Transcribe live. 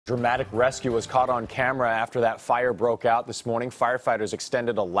Dramatic rescue was caught on camera after that fire broke out this morning. Firefighters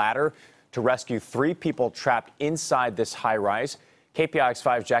extended a ladder to rescue 3 people trapped inside this high-rise. KPIX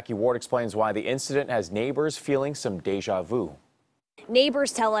 5's Jackie Ward explains why the incident has neighbors feeling some deja vu.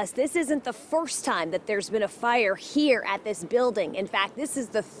 Neighbors tell us this isn't the first time that there's been a fire here at this building. In fact, this is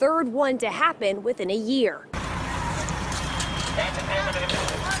the 3rd one to happen within a year.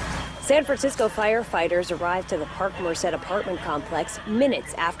 San Francisco firefighters arrived to the Parkmerced apartment complex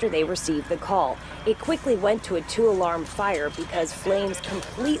minutes after they received the call. It quickly went to a 2-alarm fire because flames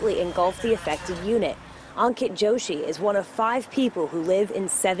completely engulfed the affected unit. Ankit Joshi is one of 5 people who live in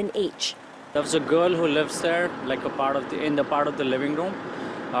 7H. There was a girl who lives there, like in the part of the living room,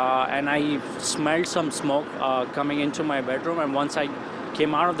 and I smelled some smoke coming into my bedroom. And once I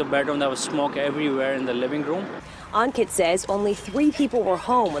came out of the bedroom, there was smoke everywhere in the living room. Ankit says only 3 people were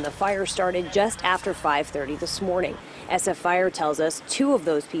home when the fire started just after 5:30 this morning. SF Fire tells us 2 of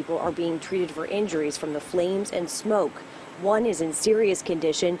those people are being treated for injuries from the flames and smoke. One is in serious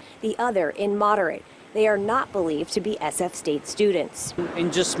condition, the other in moderate. They are not believed to be SF State students. In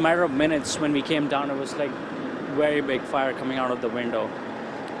just a matter of minutes, when we came down, it was like very big fire coming out of the window.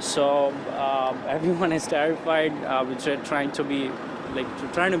 So everyone is terrified. We're trying to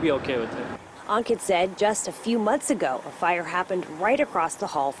be okay with it. Ankit said just a few months ago, a fire happened right across the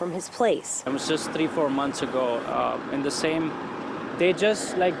hall from his place. It was just 3-4 months ago.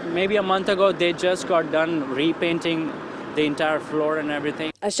 Maybe a month ago, they just got done repainting the entire floor and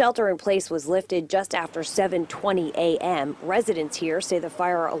everything. A shelter in place was lifted just after 7:20 a.m. Residents here say the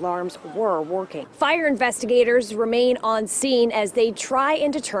fire alarms were working. Fire investigators remain on scene as they try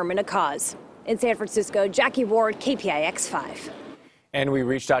and determine a cause. In San Francisco, Jackie Ward, KPIX 5. And we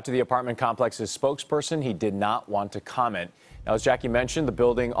reached out to the apartment complex's spokesperson. He did not want to comment. Now, as Jackie mentioned, the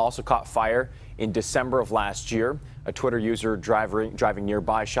building also caught fire in December of last year. A Twitter user driving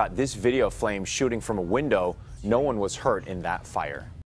nearby shot this video of flames shooting from a window. No one was hurt in that fire.